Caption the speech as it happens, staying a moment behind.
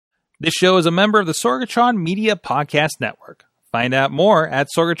This show is a member of the Sorgatron Media Podcast Network. Find out more at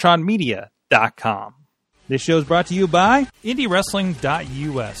sorgatronmedia.com. This show is brought to you by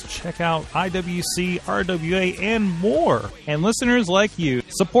IndyWrestling.us. Check out IWC, RWA, and more. And listeners like you,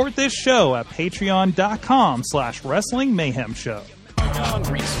 support this show at patreon.com/Wrestling Mayhem Show.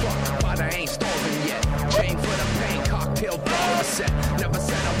 Hungry fuck, but I ain't starving yet. Chain for the pain, cocktail bar set. Never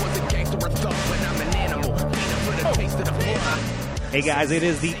said I was a gangster or thug, but I'm an animal. Feeding for the taste of the blood. Hey guys, it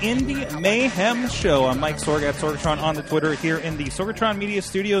is the Indy Mayhem Show. I'm Mike Sorg at Sorgatron on the Twitter here in the Sorgatron Media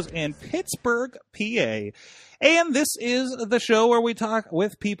Studios in Pittsburgh, PA. And this is the show where we talk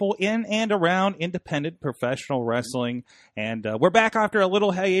with people in and around independent professional wrestling. And we're back after a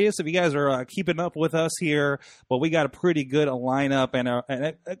little hiatus. If you guys are keeping up with us here, but we got a pretty good lineup and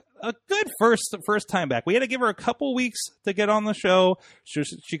a good first time back. We had to give her a couple weeks to get on the show.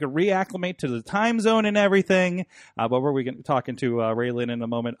 She could reacclimate to the time zone and everything. But we're talking to Raylyn in a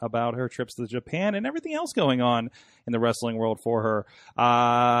moment about her trips to Japan and everything else going on in the wrestling world for her.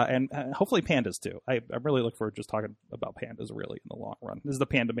 And hopefully pandas too. I really look forward to just talking about pandas really in the long run. This is the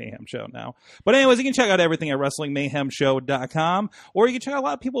Panda Mayhem Show now. But anyways, you can check out everything at WrestlingMayhemShow.com, or you can check out a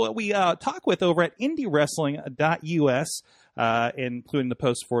lot of people that we talk with over at IndyWrestling.us. Including the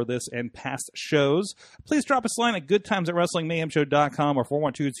posts for this and past shows. Please drop us a line at goodtimes@WrestlingMayhemShow.com or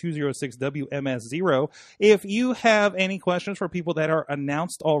 412-206-WMS0 if you have any questions for people that are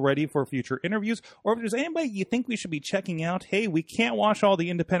announced already for future interviews, or if there's anybody you think we should be checking out. Hey, we can't watch all the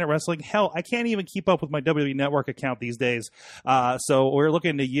independent wrestling. Hell, I can't even keep up with my WWE Network account these days. So we're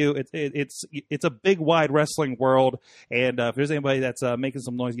looking to you. It's a big, wide wrestling world, and if there's anybody that's making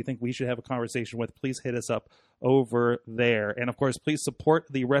some noise you think we should have a conversation with, please hit us up over there. And of course, please support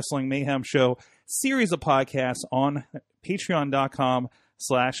the Wrestling Mayhem Show series of podcasts on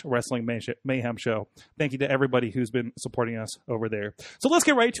patreon.com/Wrestling Mayhem Show. Thank you to everybody who's been supporting us over there. So let's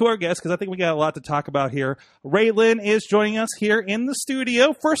get right to our guest, because I think we got a lot to talk about here. Raylyn is joining us here in the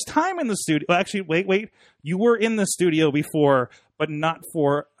studio. First time in the studio. Well, actually, wait. You were in the studio before, but not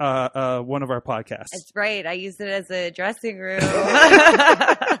for one of our podcasts. That's right. I used it as a dressing room.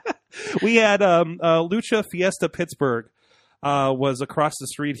 We had Lucha Fiesta Pittsburgh was across the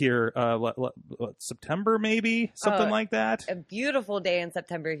street here, September maybe, something like that. A beautiful day in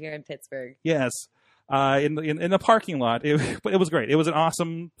September here in Pittsburgh. Yes, in the parking lot. But it was great. It was an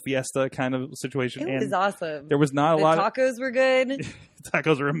awesome fiesta kind of situation. It was awesome. There was not a lot. Tacos were good.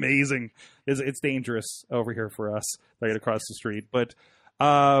 Tacos were amazing. It's dangerous over here for us right across the street, but.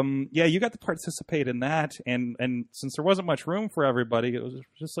 Yeah, you got to participate in that, and since there wasn't much room for everybody, it was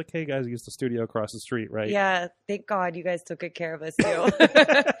just like, hey guys, use the studio across the street, right? Yeah, thank God you guys took good care of us too,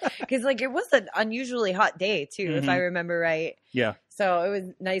 because it was an unusually hot day too, if I remember right. Yeah. So it was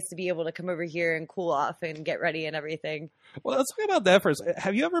nice to be able to come over here and cool off and get ready and everything. Well, let's talk about that first.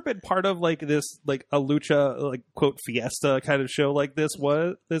 Have you ever been part of like this, like a lucha, like quote fiesta kind of show like this?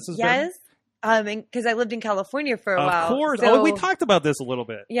 Yes. Because I lived in California for a while. Of course. So, we talked about this a little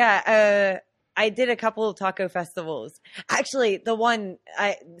bit. Yeah. I did a couple of taco festivals. Actually, the one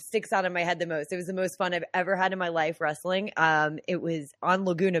sticks out in my head the most. It was the most fun I've ever had in my life wrestling. It was on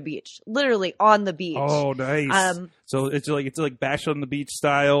Laguna Beach, literally on the beach. Oh, nice. So it's like Bash on the Beach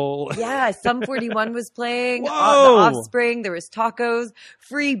style. Yeah. Sum 41 was playing. Whoa. The Offspring. There was tacos,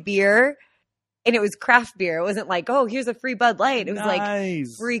 free beer. And it was craft beer. It wasn't like, oh, here's a free Bud Light. It was like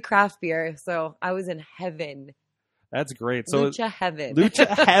free craft beer. So I was in heaven. That's great. So Lucha heaven. Lucha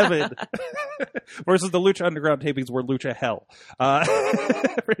heaven. Versus the Lucha Underground tapings were Lucha hell.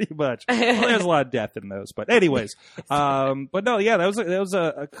 Pretty much. Well, there's a lot of death in those. But anyways. But no, yeah, that was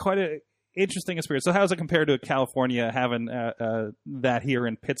a quite an interesting experience. So how does it compare to California having that here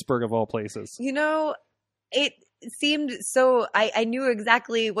in Pittsburgh of all places? It seemed so I knew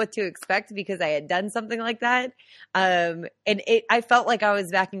exactly what to expect because I had done something like that. And I felt like I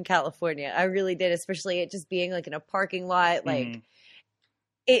was back in California. I really did, especially it just being like in a parking lot. Like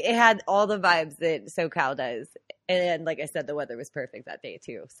it had all the vibes that SoCal does. And like I said, the weather was perfect that day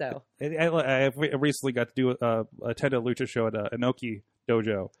too. So I recently got to attend a lucha show at Inoki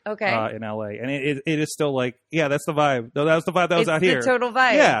Dojo in LA, and it is still like, yeah, that's the vibe. No, that was the vibe that was out here. It's the total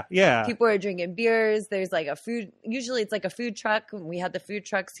vibe. Yeah. People are drinking beers. There's like usually it's like a food truck. We had the food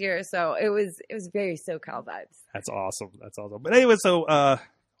trucks here, so it was very SoCal vibes. That's awesome. But anyway, so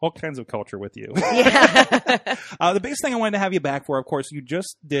all kinds of culture with you. Yeah. The biggest thing I wanted to have you back for, of course, you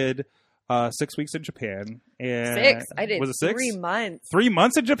just did 6 weeks in Japan. And 6? I did. Was it 6? 3 months. 3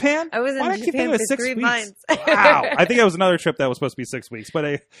 months in Japan? I was in Japan for 3 months. Wow. I think it was another trip that was supposed to be 6 weeks.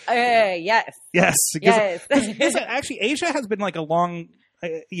 But yes. Yes. Actually, Asia has been like a long,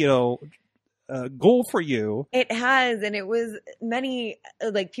 goal for you. It has, and it was many,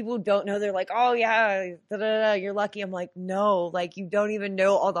 like, people don't know. They're like, oh yeah, da, da, da, you're lucky. I'm like, no, like, you don't even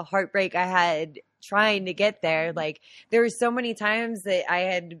know all the heartbreak I had trying to get there. Like, there were so many times that I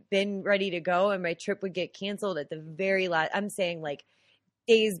had been ready to go and my trip would get canceled at the very last, I'm saying like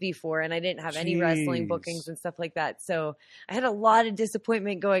days before, and I didn't have any wrestling bookings and stuff like that. So I had a lot of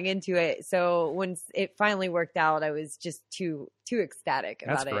disappointment going into it. So when it finally worked out, I was just too ecstatic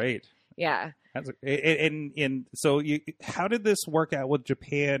about it. That's great. Yeah. And so how did this work out with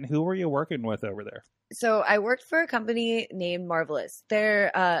Japan? Who were you working with over there? So I worked for a company named Marvelous.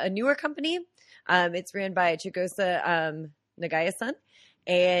 They're a newer company. It's ran by Chigusa Nagaya-san,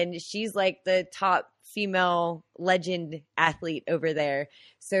 and she's like the top female legend athlete over there.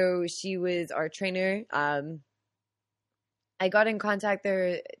 So she was our trainer. I got in contact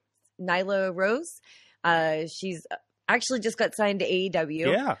there, Nyla Rose. She's actually just got signed to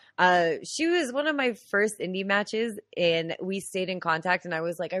AEW. Yeah. She was one of my first indie matches, and we stayed in contact, and I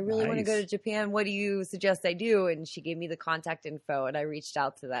was like, I really want to go to Japan. What do you suggest I do? And she gave me the contact info, and I reached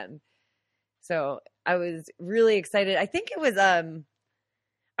out to them. So I was really excited. I think it was, I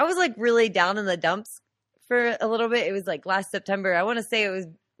was like really down in the dumps for a little bit. It was like last September. I want to say it was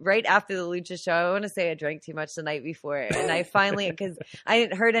right after the Lucha show. I want to say I drank too much the night before. And I finally, because I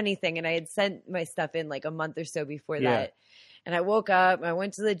hadn't heard anything and I had sent my stuff in like a month or so before that. And I woke up and I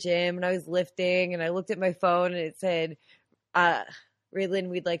went to the gym and I was lifting and I looked at my phone and it said, Raylan,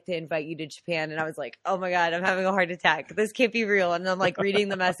 we'd like to invite you to Japan. And I was like, oh my God, I'm having a heart attack. This can't be real. And I'm like reading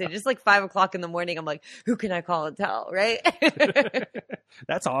the message. It's like 5:00 in the morning. I'm like, who can I call and tell? Right.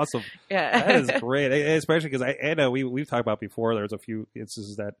 That's awesome. Yeah. That is great. Especially because I know we've talked about before. There's a few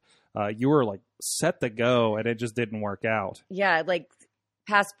instances that you were like set to go and it just didn't work out. Yeah. Like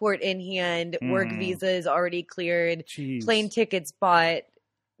passport in hand, work visas already cleared, plane tickets bought,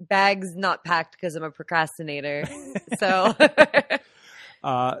 bags not packed because I'm a procrastinator. So.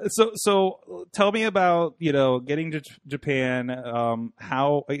 So tell me about, getting to Japan.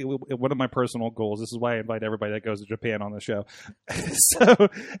 How one of my personal goals. This is why I invite everybody that goes to Japan on the show. So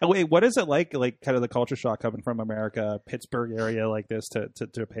wait, what is it like kind of the culture shock coming from America, Pittsburgh area like this to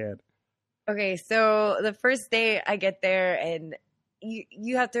Japan? Okay. So the first day I get there and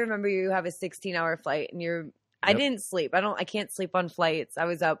you have to remember you have a 16-hour flight and I didn't sleep. I can't sleep on flights. I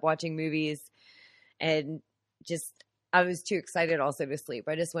was up watching movies and I was too excited also to sleep.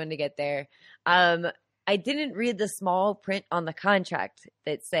 I just wanted to get there. I didn't read the small print on the contract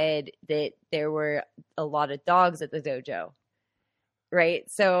that said that there were a lot of dogs at the dojo. Right.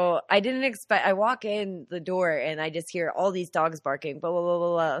 So I didn't expect, I walk in the door and I just hear all these dogs barking, blah, blah, blah,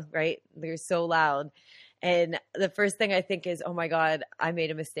 blah, blah, right? They're so loud. And the first thing I think is, oh my God, I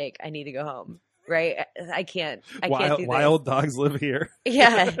made a mistake. I need to go home. Right. I can't do this. Wild dogs live here.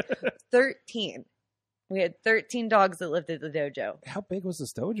 Yeah. 13. We had 13 dogs that lived at the dojo. How big was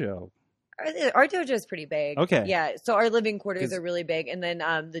this dojo? Our dojo is pretty big. Okay. Yeah. So our living quarters are really big. And then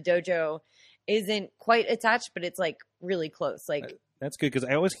the dojo isn't quite attached, but it's like really close. Like that's good because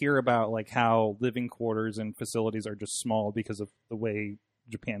I always hear about like how living quarters and facilities are just small because of the way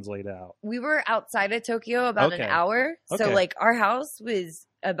Japan's laid out. We were outside of Tokyo about an hour. So like our house was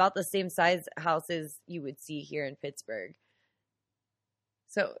about the same size house as you would see here in Pittsburgh.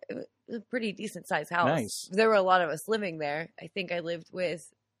 So it was a pretty decent sized house. Nice. There were a lot of us living there. I think I lived with,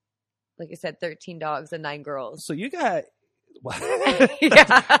 like I said, 13 dogs and 9 girls. So you got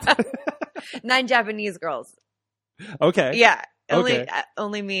 9 Japanese girls. Okay. Yeah.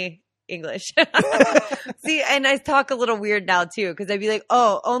 Only me English. See, and I talk a little weird now too because I'd be like,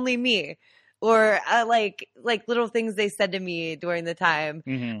 "Oh, only me," or like little things they said to me during the time.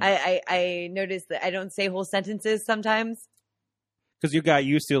 Mm-hmm. I noticed that I don't say whole sentences sometimes. Because you got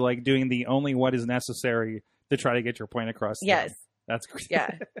used to like doing the only what is necessary to try to get your point across. Yes. That's great.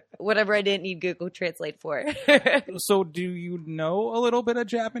 Yeah. Whatever I didn't need Google Translate for. So do you know a little bit of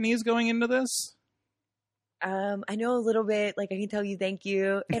Japanese going into this? I know a little bit. Like I can tell you thank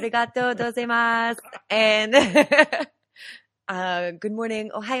you. Arigato gozaimasu. And good morning.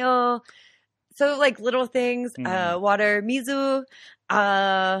 Ohayo. So like little things. Water. Mizu.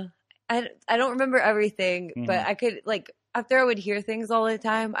 I don't remember everything, but I could like after I would hear things all the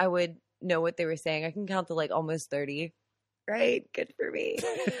time, I would know what they were saying. I can count to like almost 30. Right? Good for me.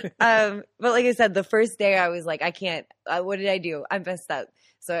 But like I said, the first day I was like, I can't. What did I do? I messed up.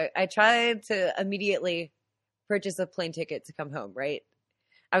 So I tried to immediately purchase a plane ticket to come home. Right?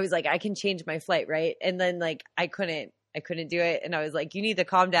 I was like, I can change my flight. Right? And then like I couldn't do it. And I was like, you need to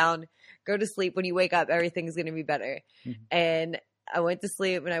calm down, go to sleep. When you wake up, everything's going to be better. Mm-hmm. And I went to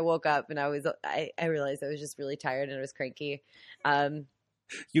sleep and I woke up and I realized I was just really tired and I was cranky.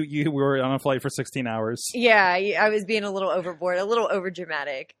 You were on a flight for 16 hours. Yeah, I was being a little overboard, a little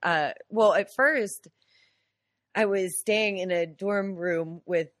overdramatic. Well, at first, I was staying in a dorm room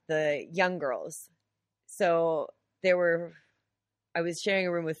with the young girls. So I was sharing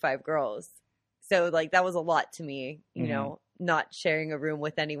a room with 5 girls. So like that was a lot to me, you know, not sharing a room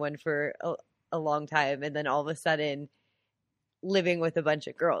with anyone for a long time. And then all of a sudden living with a bunch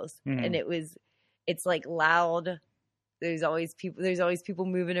of girls. And it's like loud. There's always people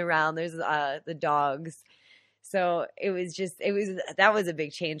moving around. There's the dogs. So that was a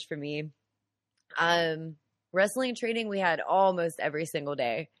big change for me. Wrestling training we had almost every single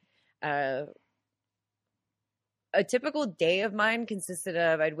day. A typical day of mine consisted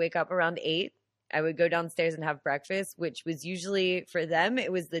of I'd wake up around 8. I would go downstairs and have breakfast, which was usually for them, it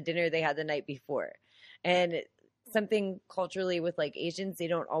was the dinner they had the night before. And something culturally with like Asians, they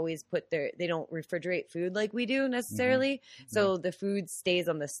don't always they don't refrigerate food like we do necessarily. So the food stays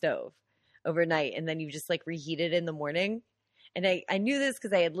on the stove overnight and then you just like reheat it in the morning. And I knew this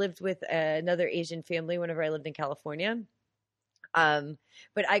because I had lived with another Asian family whenever I lived in California.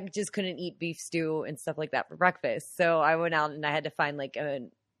 But I just couldn't eat beef stew and stuff like that for breakfast. So I went out and I had to find like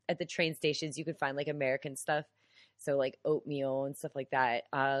at the train stations, you could find like American stuff. So like oatmeal and stuff like that.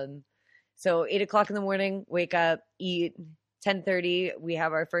 So 8 o'clock in the morning, wake up, eat. 10:30, we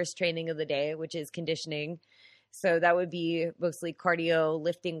have our first training of the day, which is conditioning. So that would be mostly cardio,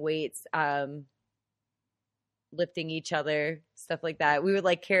 lifting weights, lifting each other, stuff like that. We would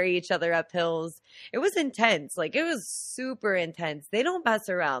like carry each other up hills. It was intense. Like it was super intense. They don't mess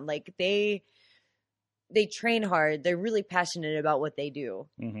around. Like they train hard. They're really passionate about what they do.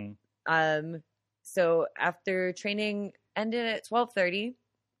 So after training ended at 12:30,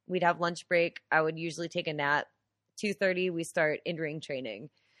 we'd have lunch break. I would usually take a nap. 2:30, we start in-ring training.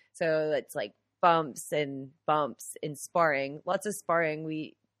 So it's like bumps and sparring. Lots of sparring.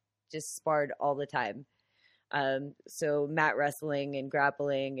 We just sparred all the time. So mat wrestling and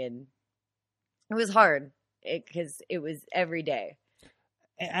grappling, and it was hard because it was every day.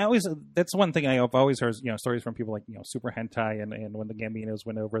 That's one thing I've always heard, stories from people like, Super Hentai and when the Gambinos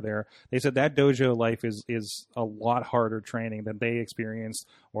went over there, they said that dojo life is a lot harder training than they experienced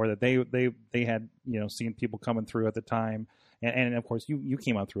or that they had, seen people coming through at the time. And of course you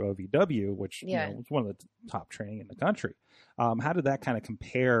came out through OVW, which was one of the top training in the country. How did that kind of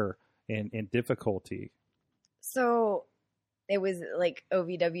compare in difficulty? So it was like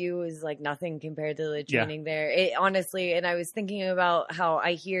OVW was like nothing compared to the training there. It honestly, and I was thinking about how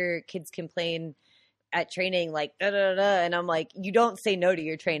I hear kids complain at training like da da da, and I'm like, you don't say no to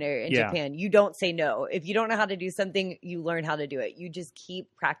your trainer in Japan. You don't say no. If you don't know how to do something, you learn how to do it. You just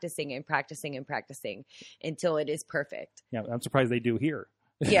keep practicing and practicing and practicing until it is perfect. Yeah, I'm surprised they do here.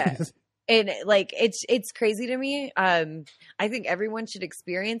 Yeah. And like it's crazy to me. I think everyone should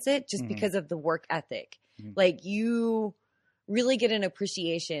experience it just because of the work ethic. Like you really get an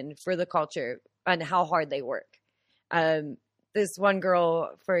appreciation for the culture and how hard they work. This one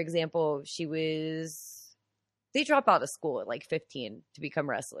girl, for example, they drop out of school at like 15 to become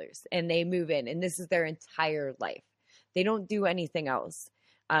wrestlers and they move in and this is their entire life. They don't do anything else.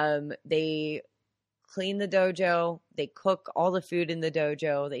 They clean the dojo. They cook all the food in the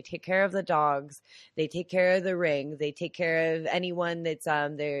dojo. They take care of the dogs. They take care of the ring. They take care of anyone that's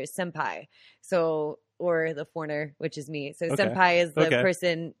their senpai. Or the foreigner, which is me. So senpai is the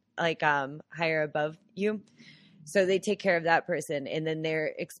person like higher above you. So they take care of that person. And then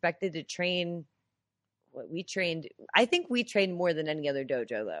they're expected to train what we trained. I think we trained more than any other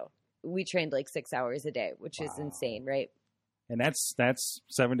dojo though. We trained like 6 hours a day, which is insane, right? And that's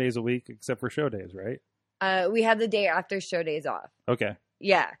 7 days a week except for show days, right? We had the day after show days off. Okay.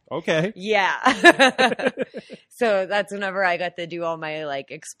 Yeah. Okay. Yeah. So that's whenever I got to do all my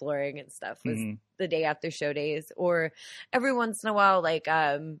like exploring and stuff was the day after show days, or every once in a while, like,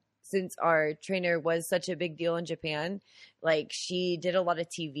 since our trainer was such a big deal in Japan, like she did a lot of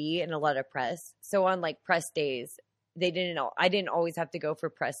TV and a lot of press. So on like press days, I didn't always have to go for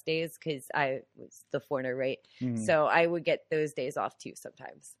press days because I was the foreigner, right? So I would get those days off too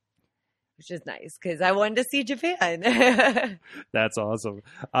sometimes, which is nice because I wanted to see Japan. That's awesome.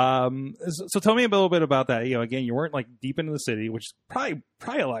 So tell me a little bit about that. Again, you weren't like deep into the city, which is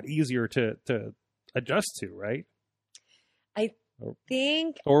probably a lot easier to adjust to, right? I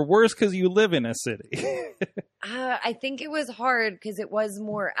think, or worse because you live in a city. I think it was hard because it was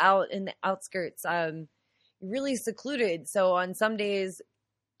more out in the outskirts, really secluded. So on some days,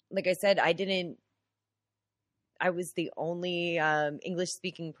 like I said, I was the only English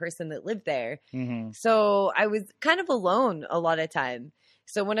speaking person that lived there. So I was kind of alone a lot of time.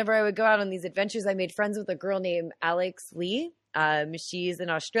 So whenever I would go out on these adventures, I made friends with a girl named Alex Lee. She's an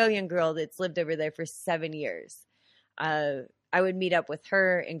Australian girl that's lived over there for 7 years. I would meet up with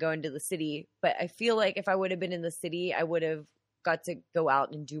her and go into the city, but I feel like if I would have been in the city, I would have got to go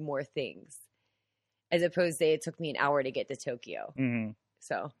out and do more things, as opposed to it took me an hour to get to Tokyo. Mm-hmm.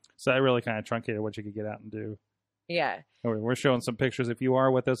 So that really kind of truncated what you could get out and do. Yeah. We're showing some pictures if you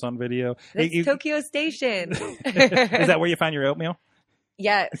are with us on video. That's Tokyo Station. Is that where you find your oatmeal?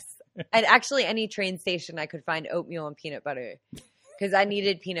 Yes. And actually, any train station I could find oatmeal and peanut butter because I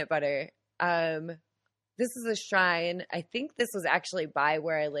needed peanut butter. This is a shrine. I think this was actually by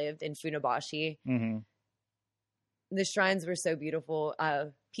where I lived in Funabashi. Mm-hmm. The shrines were so beautiful,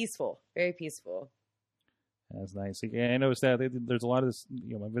 peaceful, very peaceful. That's nice. Yeah, I noticed that there's a lot of this.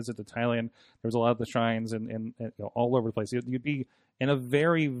 My visit to Thailand, there was a lot of the shrines and all over the place. You'd be in a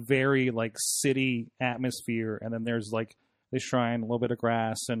very, very like city atmosphere, and then there's like this shrine, a little bit of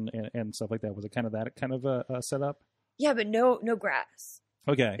grass and stuff like that. Was it kind of that kind of a setup? Yeah, but no grass.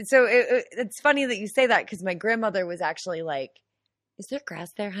 Okay. So it's funny that you say that because my grandmother was actually like, "Is there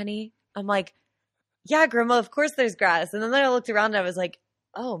grass there, honey?" I'm like, "Yeah, Grandma, of course there's grass." And then I looked around and I was like,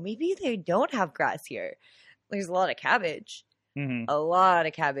 "Oh, maybe they don't have grass here." There's a lot of cabbage,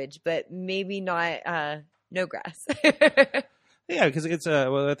 but maybe not no grass. Yeah, because it's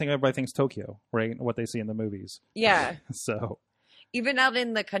I think everybody thinks Tokyo, right? What they see in the movies. Yeah. So even out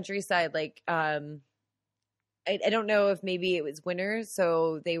in the countryside, like I don't know if maybe it was winter,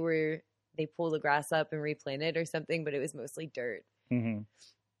 so they pull the grass up and replant it or something, but it was mostly dirt. Mm-hmm.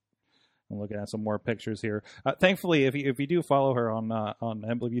 I'm looking at some more pictures here. Thankfully, if you do follow her on,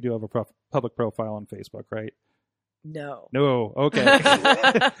 I believe you do have a public profile on Facebook, right? No. Okay.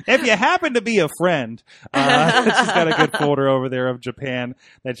 If you happen to be a friend, she's got a good folder over there of Japan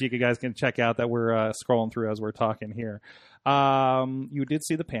that you guys can check out that we're scrolling through as we're talking here. You did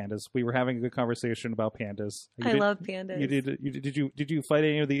see the pandas. We were having a good conversation about pandas. I love pandas. Did you fight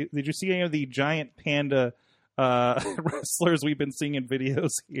any of the? Did you see any of the giant panda wrestlers we've been seeing in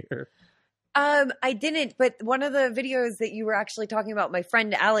videos here? I didn't, but one of the videos that you were actually talking about, my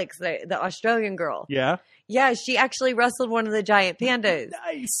friend Alex, the Australian girl. Yeah. Yeah, she actually wrestled one of the giant pandas.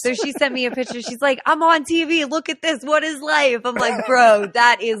 Nice. So she sent me a picture. She's like, "I'm on TV. Look at this. What is life?" I'm like, "Bro,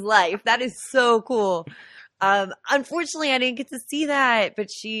 that is life. That is so cool." Unfortunately, I didn't get to see that, but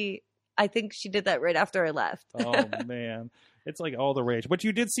I think she did that right after I left. Oh man, it's like all the rage. But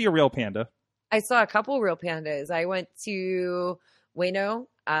you did see a real panda. I saw a couple real pandas. I went to Ueno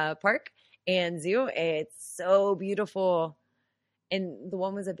Park and Zoo. It's so beautiful. And the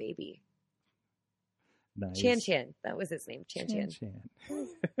one was a baby. Nice. Chan. That was his name. Chan.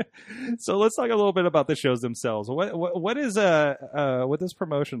 So let's talk a little bit about the shows themselves. What is with this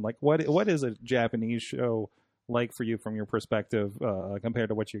promotion like? What is a Japanese show like for you from your perspective compared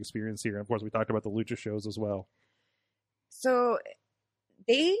to what you experience here? And of course, we talked about the lucha shows as well. So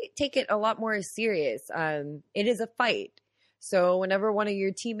they take it a lot more serious. It is a fight. So whenever one of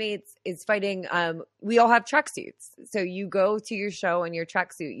your teammates is fighting, we all have tracksuits. So you go to your show in your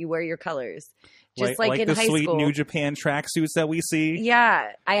tracksuit. You wear your colors. Just like in the high sweet school. New Japan tracksuits that we see.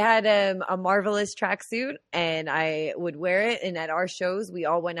 Yeah. I had a Marvelous tracksuit, and I would wear it. And at our shows, we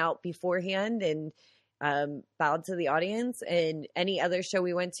all went out beforehand and bowed to the audience. And any other show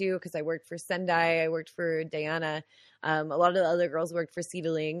we went to, because I worked for Sendai, I worked for Diana, a lot of the other girls worked for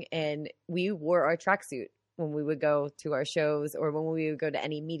Seedling, and we wore our tracksuit when we would go to our shows or when we would go to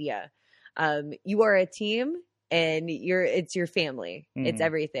any media. You are a team. And it's your family. Mm-hmm. It's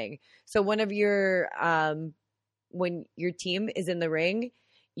everything. So when your team is in the ring,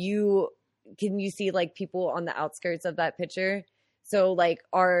 you see like people on the outskirts of that picture. So like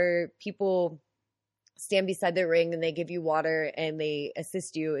our people stand beside the ring and they give you water and they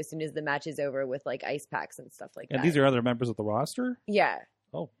assist you as soon as the match is over with like ice packs and stuff like that. And these are other members of the roster? Yeah.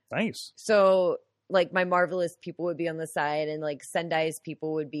 Oh, nice. So like my Marvelous people would be on the side and like Sendai's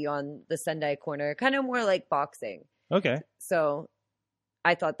people would be on the Sendai corner, kind of more like boxing. Okay. So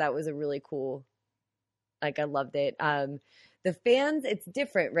I thought that was a really cool, like I loved it. The fans, it's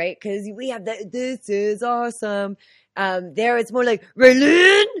different, right? Because we have this is awesome. There it's more like,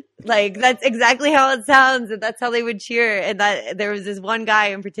 Berlin! Like that's exactly how it sounds. And that's how they would cheer. And that there was this one guy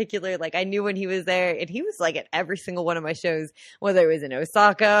in particular, like I knew when he was there and he was like at every single one of my shows, whether it was in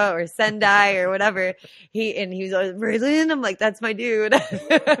Osaka or Sendai or whatever. He was like, Berlin. I'm like, that's my dude.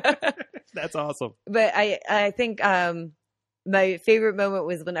 That's awesome. But I think, my favorite moment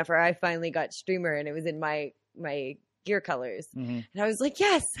was whenever I finally got streamer and it was in my gear colors. Mm-hmm. And I was like,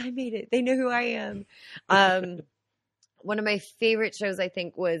 yes, I made it. They know who I am. One of my favorite shows, I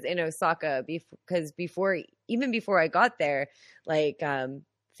think, was in Osaka because before I got there, like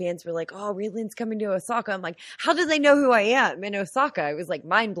fans were like, oh, Raylan's coming to Osaka. I'm like, how do they know who I am in Osaka? I was like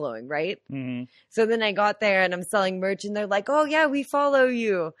mind blowing, right? Mm-hmm. So then I got there and I'm selling merch and they're like, oh yeah, we follow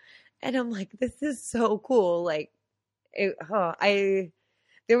you. And I'm like, this is so cool. Like, we're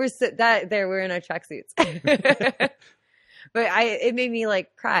in our tracksuits. But it made me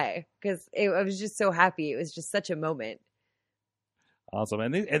like cry because I was just so happy. It was just such a moment. Awesome.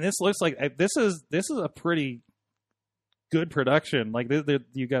 And this looks like this is a pretty good production. Like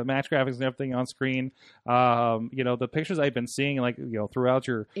you got match graphics and everything on screen. The pictures I've been seeing, like, throughout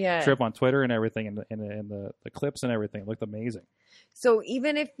your trip on Twitter and everything, and the clips and everything looked amazing. So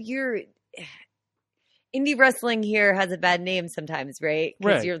even if you're indie wrestling here has a bad name sometimes, right?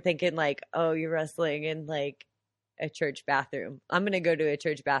 Because you're thinking like, oh, you're wrestling in like a church bathroom. I'm going to go to a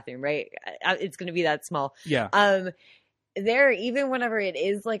church bathroom, right? It's going to be that small. Yeah. There, even whenever it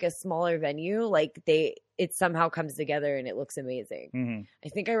is like a smaller venue, like it somehow comes together and it looks amazing. Mm-hmm. I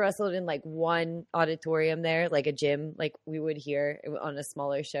think I wrestled in like one auditorium there, like a gym, like we would here on a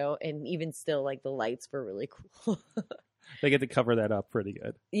smaller show. And even still, like the lights were really cool. They get to cover that up pretty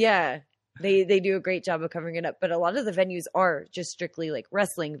good. Yeah. They do a great job of covering it up. But a lot of the venues are just strictly like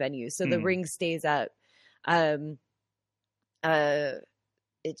wrestling venues. So the ring stays up.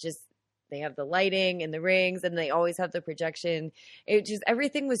 They have the lighting and the rings and they always have the projection.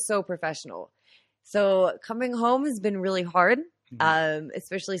 Everything was so professional. So coming home has been really hard,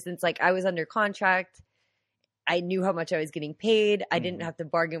 especially since like I was under contract. I knew how much I was getting paid. I didn't have to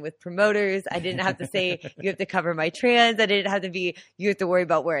bargain with promoters. I didn't have to say, you have to cover my trans. I didn't have to you have to worry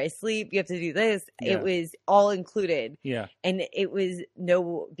about where I sleep. You have to do this. Yeah. It was all included. Yeah. And it was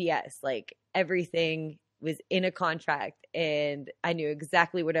no BS. Like everything was in a contract and I knew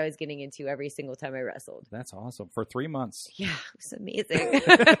exactly what I was getting into every single time I wrestled. That's awesome. For 3 months. Yeah, it was amazing.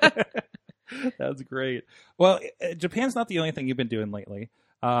 That's great. Well, Japan's not the only thing you've been doing lately.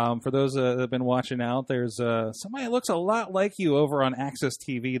 For those that have been watching out, there's somebody that looks a lot like you over on Access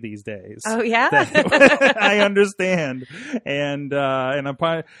TV these days. Oh, yeah? I understand. And I'm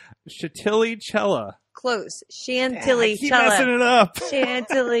probably Chantilly Cella. Close. Chantilly I keep Cella. messing it up.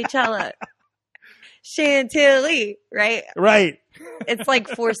 Chantilly Cella. Chantilly, right? Right. It's like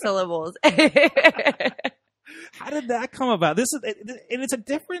 4 syllables. How did that come about? It's a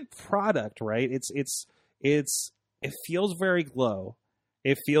different product, right? It feels very glow.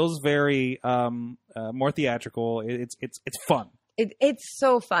 It feels very more theatrical. It's fun. It's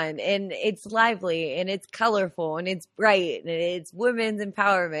so fun and it's lively and it's colorful and it's bright and it's women's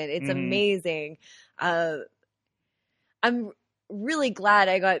empowerment. It's amazing. I'm really glad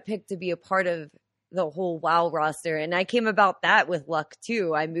I got picked to be a part of the whole WoW roster. And I came about that with luck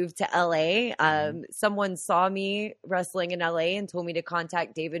too. I moved to LA. Someone saw me wrestling in LA and told me to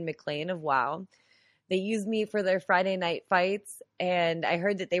contact David McLean of WoW. They used me for their Friday night fights. And I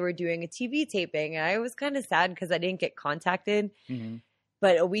heard that they were doing a TV taping. And I was kind of sad because I didn't get contacted. Mm-hmm.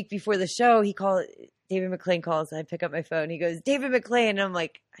 But a week before the show, David McLean calls. I pick up my phone. He goes, David McLean. And I'm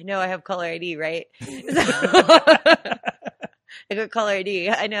like, I know I have caller ID, right? I got caller ID.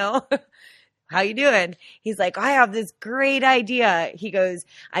 I know. How you doing? He's like, I have this great idea. He goes,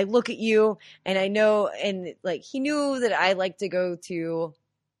 I look at you and I know, and like, he knew that I like to go to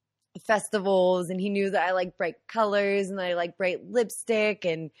festivals and he knew that I like bright colors and I like bright lipstick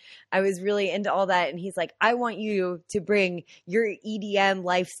and I was really into all that. And he's like, I want you to bring your EDM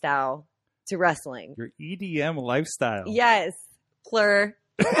lifestyle to wrestling. Your EDM lifestyle? Yes. Plur.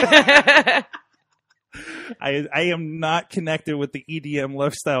 I am not connected with the EDM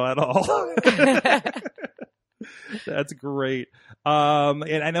lifestyle at all. That's great.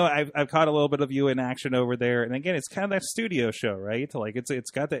 And I know I've caught a little bit of you in action over there. And again, it's kind of that studio show, right? Like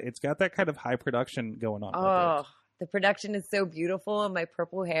it's got that kind of high production going on. Oh, the production is so beautiful, and my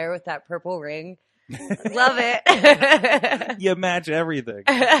purple hair with that purple ring. Love it. You match everything.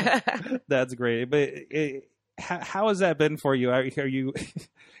 That's great. But how has that been for you? Are you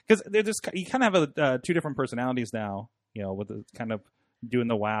because you kind of have 2 different personalities now, with the kind of doing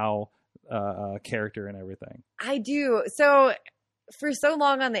the WoW character and everything. I do. So for so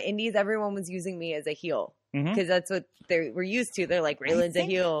long on the indies, everyone was using me as a heel because that's what they were used to. They're like, Raylan's a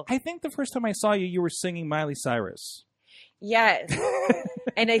heel. I think the first time I saw you, you were singing Miley Cyrus. Yes.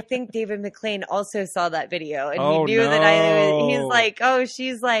 And I think David McLean also saw that video and he knew that he's like, oh,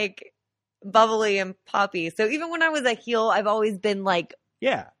 she's like bubbly and poppy. So even when I was a heel, I've always been like,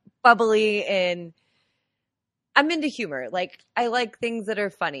 bubbly, and I'm into humor. Like, I like things that are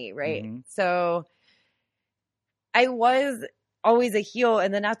funny, right? Mm-hmm. So I was always a heel,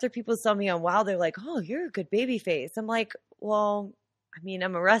 and then after people saw me on WoW, they're like, oh, you're a good baby face. I'm like, well, I mean,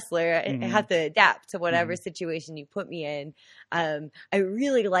 I'm a wrestler. I have to adapt to whatever situation you put me in. I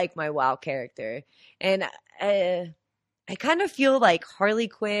really like my WoW character. And I kind of feel like Harley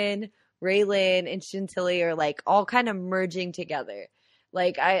Quinn, Raylan, and Chantilly are like all kind of merging together.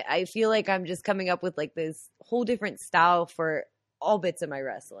 Like, I feel like I'm just coming up with like this whole different style for all bits of my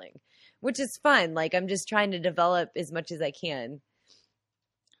wrestling, which is fun. Like, I'm just trying to develop as much as I can.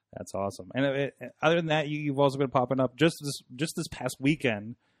 That's awesome. And other than that, you've also been popping up just this past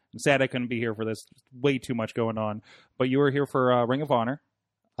weekend. I'm sad I couldn't be here for this. Way too much going on. But you were here for Ring of Honor.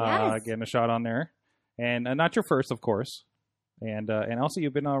 Yes. Getting a shot on there. And not your first, of course. And also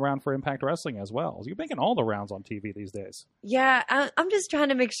you've been around for Impact Wrestling as well. So you're making all the rounds on TV these days. Yeah, I'm just trying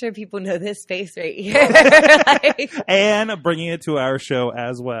to make sure people know this face right here. And bringing it to our show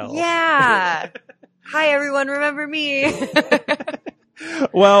as well. Yeah. Hi, everyone. Remember me.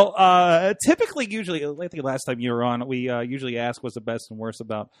 Well, typically, usually, I think last time you were on, we usually ask what's the best and worst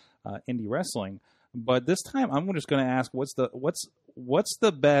about indie wrestling. But this time, I'm just going to ask what's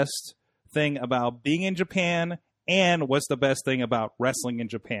the best thing about being in Japan, and what's the best thing about wrestling in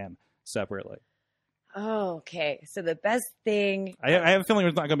Japan separately. Oh, okay. So the best thing... I have a feeling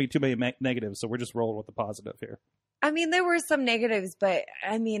there's not going to be too many negatives, so we're just rolling with the positive here. I mean, there were some negatives, but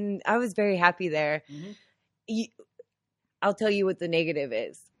I mean, I was very happy there. I'll tell you what the negative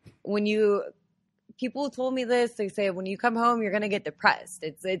is. People told me this, they say, when you come home, you're going to get depressed.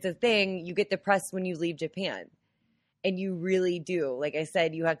 It's a thing. You get depressed when you leave Japan. And you really do. Like I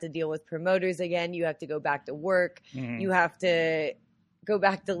said, you have to deal with promoters again. You have to go back to work. You have to go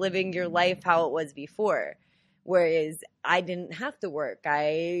back to living your life how it was before. Whereas I didn't have to work.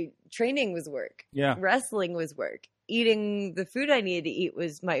 Training was work. Yeah. Wrestling was work. Eating the food I needed to eat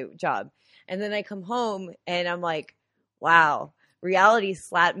was my job. And then I come home and I'm like, wow, reality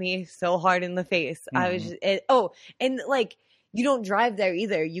slapped me so hard in the face. I was just, and like, you don't drive there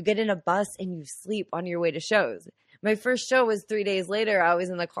either. You get in a bus and you sleep on your way to shows. My first show was 3 days later. I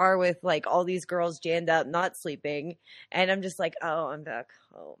was in the car with like all these girls jammed up, not sleeping. And I'm just like, oh, I'm back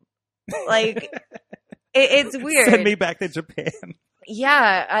home. Like, it's weird. Send me back to Japan.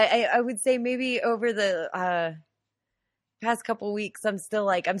 Yeah. I would say maybe over the past couple weeks, I'm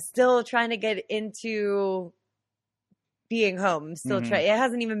still trying to get into being home. I'm still trying. It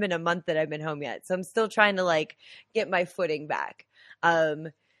hasn't even been a month that I've been home yet. So I'm still trying to like get my footing back.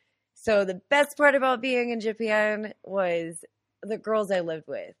 So the best part about being in Japan was the girls I lived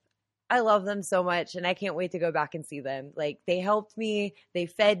with. I love them so much, and I can't wait to go back and see them. Like, they helped me. They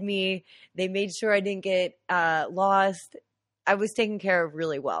fed me. They made sure I didn't get lost. I was taken care of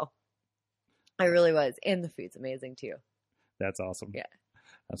really well. I really was. And the food's amazing, too. That's awesome. Yeah.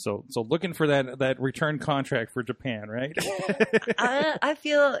 So looking for that return contract for Japan, right? I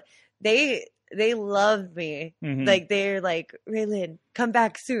feel they love me. Like, they're like, Raylan, come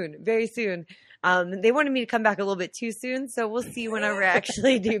back soon, very soon. They wanted me to come back a little bit too soon, so we'll see whenever I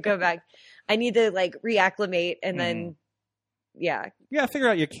actually do come back. I need to like reacclimate and then, yeah. Yeah, figure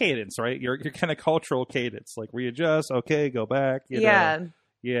out your cadence, right? Your kind of cultural cadence, like readjust, okay, go back. Yeah.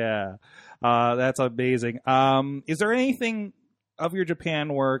 That's amazing. Is there anything of your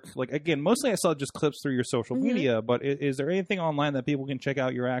Japan work, like, again, mostly I saw just clips through your social media, but is there anything online that people can check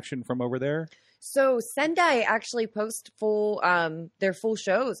out your action from over there? So Sendai actually post their full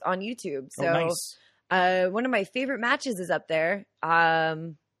shows on YouTube. So nice. One of my favorite matches is up there.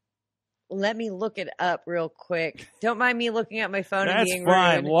 Let me look it up real quick. Don't mind me looking at my phone and being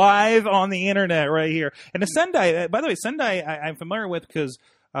fine. rude. Live on the internet right here. And the Sendai, by the way, Sendai I'm familiar with because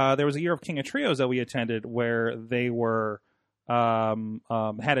there was a year of King of Trios that we attended where they were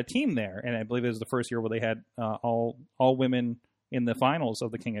had a team there, and I believe it was the first year where they had all women in the finals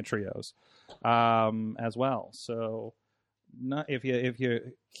of the King of Trios as well. So, if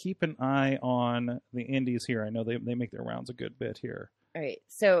you keep an eye on the indies here, I know they make their rounds a good bit here. All right,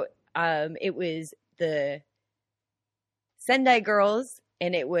 so it was the Sendai girls,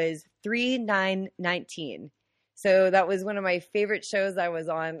 and it was 3-9-19. So that was one of my favorite shows I was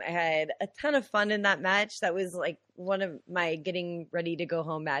on. I had a ton of fun in that match. That was like one of my getting ready to go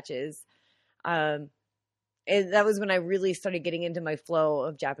home matches. And that was when I really started getting into my flow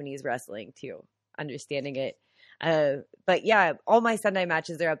of Japanese wrestling too, understanding it. But yeah, all my Sunday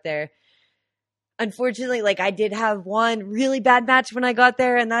matches are up there. Unfortunately, like I did have one really bad match when I got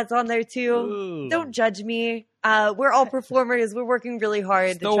there, and that's on there too. Ooh. Don't judge me. We're all performers. We're working really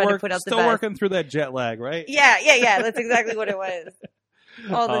hard to try to put out the best. Still working through that jet lag, right? Yeah. That's exactly what it was.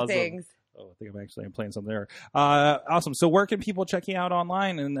 All the things. Oh, I think I'm actually playing something there. Awesome. So where can people check you out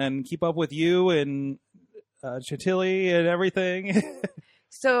online and keep up with you and Chantilly and everything?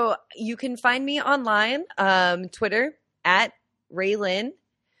 So you can find me online, Twitter at Raylyn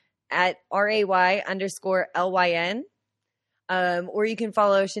at RAY_LYN. Or you can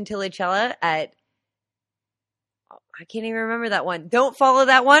follow Chantilly at, I can't even remember that one. Don't follow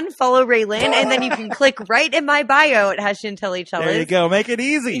that one. Follow Raylyn, and then you can click right in my bio. It has Chantilly. There you go. Make it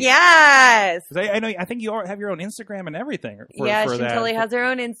easy. Yes. I know. I think you have your own Instagram and everything. For Chantilly has her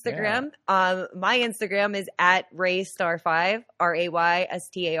own Instagram. Yeah. My Instagram is at Raystar5,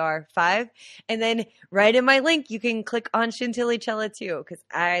 RAYSTAR5, and then right in my link you can click on Chantilly too, because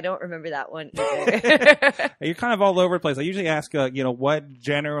I don't remember that one either. You're kind of all over the place. I usually ask, what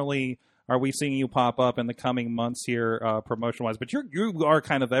generally are we seeing you pop up in the coming months here, promotion-wise? But you are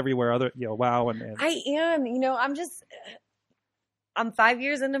kind of everywhere. WoW and I am. I'm 5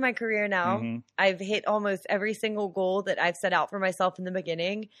 years into my career now. Mm-hmm. I've hit almost every single goal that I've set out for myself in the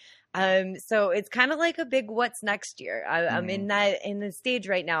beginning. So it's kind of like a big what's next year. I'm in the stage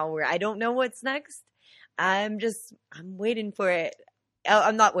right now where I don't know what's next. I'm waiting for it.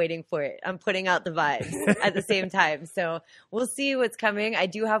 I'm not waiting for it. I'm putting out the vibes at the same time. So we'll see what's coming. I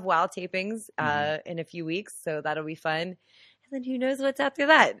do have WoW tapings in a few weeks, so that'll be fun. And then who knows what's after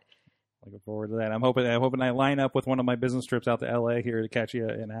that? Looking forward to that. I'm hoping I line up with one of my business trips out to LA here to catch you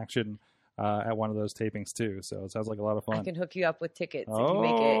in action at one of those tapings too. So it sounds like a lot of fun. I can hook you up with tickets if you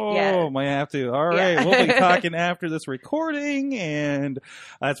make it. Yeah. Might have to. All right. Yeah. We'll be talking after this recording, and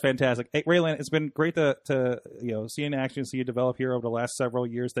that's fantastic. Hey, Raylyn, it's been great to see you in action, see you develop here over the last several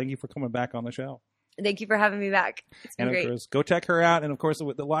years. Thank you for coming back on the show. Thank you for having me back. It's been great. Course, go check her out. And, of course, a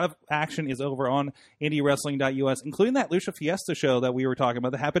lot of action is over on IndyWrestling.us, including that Lucha Fiesta show that we were talking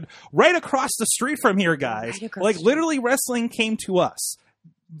about that happened right across the street from here, guys. Literally, wrestling came to us.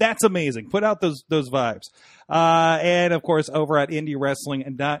 That's amazing. Put out those vibes. And, of course, over at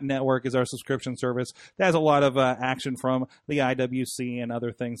IndyWrestling.network is our subscription service that has a lot of action from the IWC and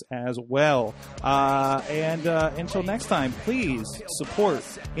other things as well. And until next time, please support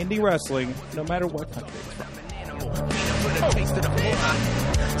Indie Wrestling no matter what country it's from.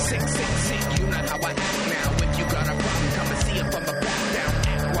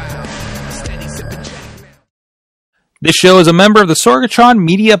 This show is a member of the Sorgatron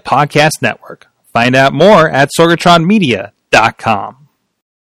Media Podcast Network. Find out more at sorgatronmedia.com.